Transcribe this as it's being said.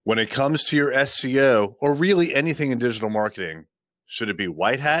When it comes to your SEO or really anything in digital marketing, should it be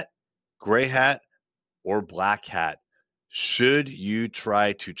white hat, gray hat, or black hat? Should you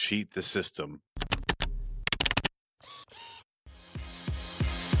try to cheat the system?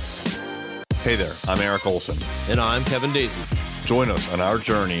 Hey there, I'm Eric Olson. And I'm Kevin Daisy. Join us on our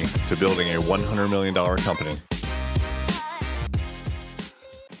journey to building a $100 million company.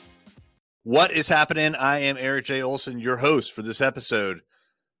 What is happening? I am Eric J. Olson, your host for this episode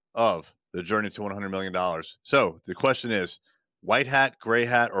of the journey to $100 million. So the question is, white hat, gray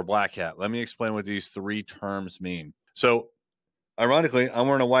hat, or black hat? Let me explain what these three terms mean. So ironically, I'm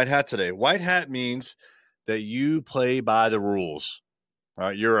wearing a white hat today. White hat means that you play by the rules. All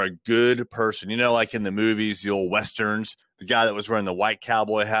right, you're a good person. You know, like in the movies, the old Westerns, the guy that was wearing the white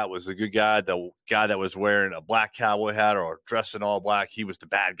cowboy hat was the good guy. The guy that was wearing a black cowboy hat or dressed in all black, he was the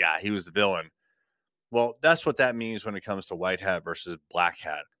bad guy. He was the villain. Well, that's what that means when it comes to white hat versus black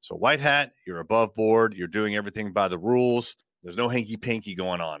hat. So white hat, you're above board. You're doing everything by the rules. There's no hanky-panky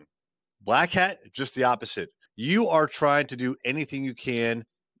going on. Black hat, just the opposite. You are trying to do anything you can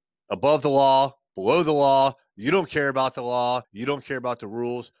above the law, below the law. You don't care about the law. You don't care about the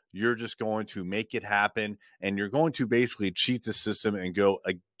rules. You're just going to make it happen. And you're going to basically cheat the system and go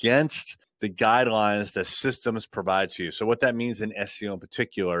against the guidelines that systems provide to you. So what that means in SEO in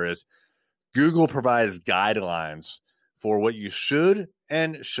particular is Google provides guidelines for what you should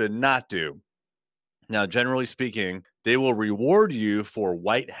and should not do. Now, generally speaking, they will reward you for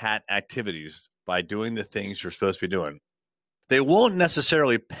white hat activities by doing the things you're supposed to be doing. They won't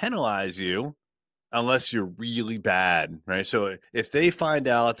necessarily penalize you unless you're really bad, right? So if they find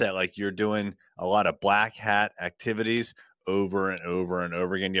out that like you're doing a lot of black hat activities over and over and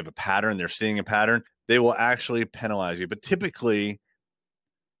over again, you have a pattern, they're seeing a pattern, they will actually penalize you. But typically,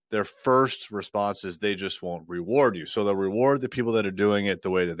 their first response is they just won't reward you. So they'll reward the people that are doing it the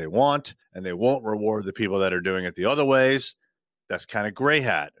way that they want, and they won't reward the people that are doing it the other ways. That's kind of gray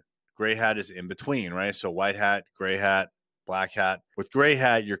hat. Gray hat is in between, right? So white hat, gray hat, black hat. With gray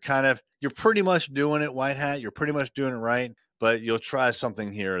hat, you're pretty much doing it. White hat, you're pretty much doing it right, but you'll try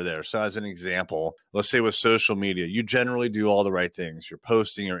something here or there. So as an example, let's say with social media, you generally do all the right things. You're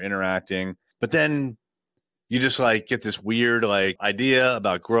posting, you're interacting, but then you just like get this weird like idea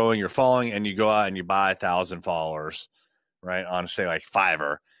about growing your following, and you go out and you buy 1,000 followers, right? On say like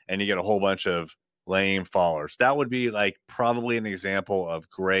Fiverr, and you get a whole bunch of lame followers. That would be like probably an example of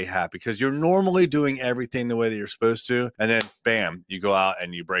gray hat, because you're normally doing everything the way that you're supposed to. And then bam, you go out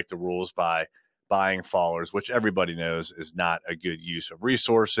and you break the rules by buying followers, which everybody knows is not a good use of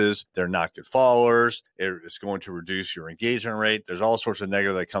resources. They're not good followers. It's going to reduce your engagement rate. There's all sorts of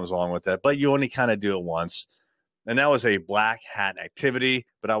negative that comes along with that, but you only kind of do it once. And that was a black hat activity,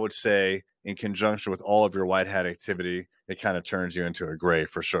 but I would say in conjunction with all of your white hat activity, it kind of turns you into a gray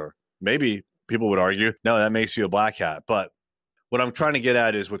for sure. Maybe people would argue, no, that makes you a black hat. But what I'm trying to get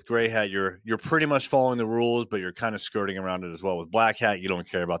at is with gray hat, you're pretty much following the rules, but you're kind of skirting around it as well. With black hat, you don't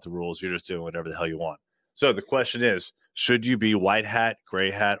care about the rules. You're just doing whatever the hell you want. So the question is, should you be white hat, gray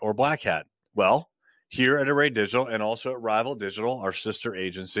hat, or black hat? Well, here at Array Digital and also at Rival Digital, our sister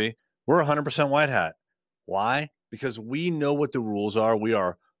agency, we're 100% white hat. Why? Because we know what the rules are. We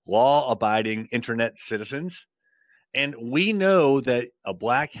are law-abiding internet citizens. And we know that a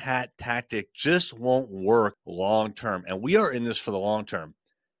black hat tactic just won't work long-term. And we are in this for the long term.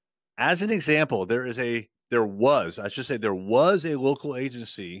 As an example, there was a local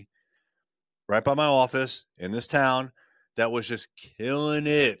agency right by my office in this town that was just killing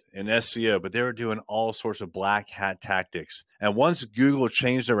it in SEO, but they were doing all sorts of black hat tactics. And once Google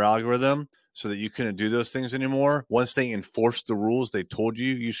changed their algorithm so that you couldn't do those things anymore, once they enforced the rules they told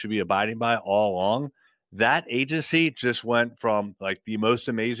you should be abiding by all along, that agency just went from like the most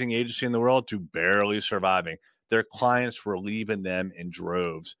amazing agency in the world to barely surviving. Their clients were leaving them in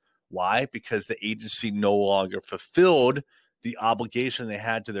droves. Why? Because the agency no longer fulfilled the obligation they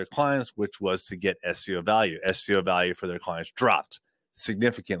had to their clients, which was to get SEO value. SEO value for their clients dropped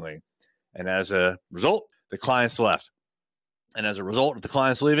significantly. And as a result, the clients left. And as a result of the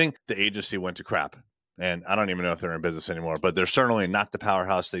clients leaving, the agency went to crap. And I don't even know if they're in business anymore, but they're certainly not the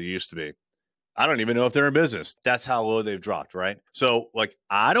powerhouse they used to be. I don't even know if they're in business. That's how low they've dropped, right? So like,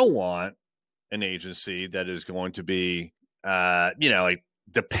 I don't want an agency that is going to be, like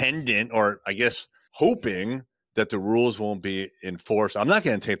dependent, or I guess hoping that the rules won't be enforced. I'm not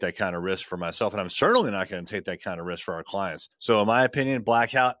going to take that kind of risk for myself, and I'm certainly not going to take that kind of risk for our clients. So in my opinion,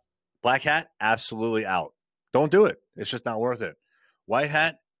 black hat, absolutely out. Don't do it. It's just not worth it. White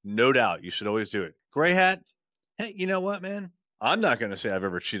hat, no doubt. You should always do it. Gray hat, hey, you know what, man? I'm not going to say I've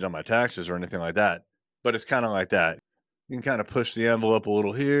ever cheated on my taxes or anything like that, but it's kind of like that. You can kind of push the envelope a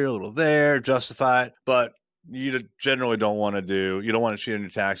little here, a little there, justify it, but you generally don't want to cheat on your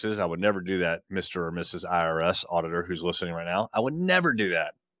taxes. I would never do that, Mr. or Mrs. IRS auditor who's listening right now. I would never do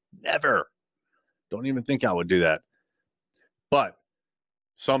that. Never. Don't even think I would do that. But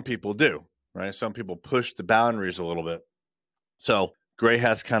some people do, right? Some people push the boundaries a little bit. So gray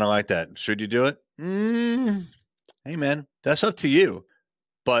hat's kind of like that. Should you do it? Hey, man, that's up to you.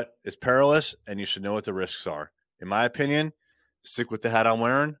 But it's perilous, and you should know what the risks are. In my opinion, stick with the hat I'm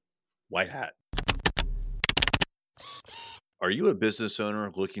wearing, white hat. Are you a business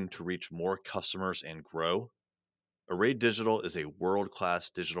owner looking to reach more customers and grow? Array Digital is a world-class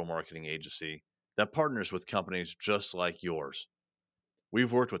digital marketing agency that partners with companies just like yours.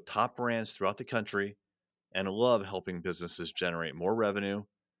 We've worked with top brands throughout the country and love helping businesses generate more revenue,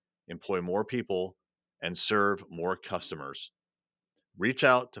 employ more people, and serve more customers. Reach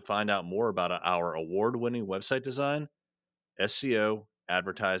out to find out more about our award-winning website design, SEO,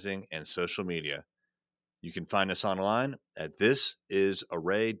 advertising, and social media. You can find us online at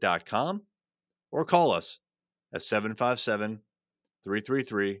thisisarray.com or call us at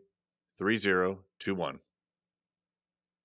 757-333-3021.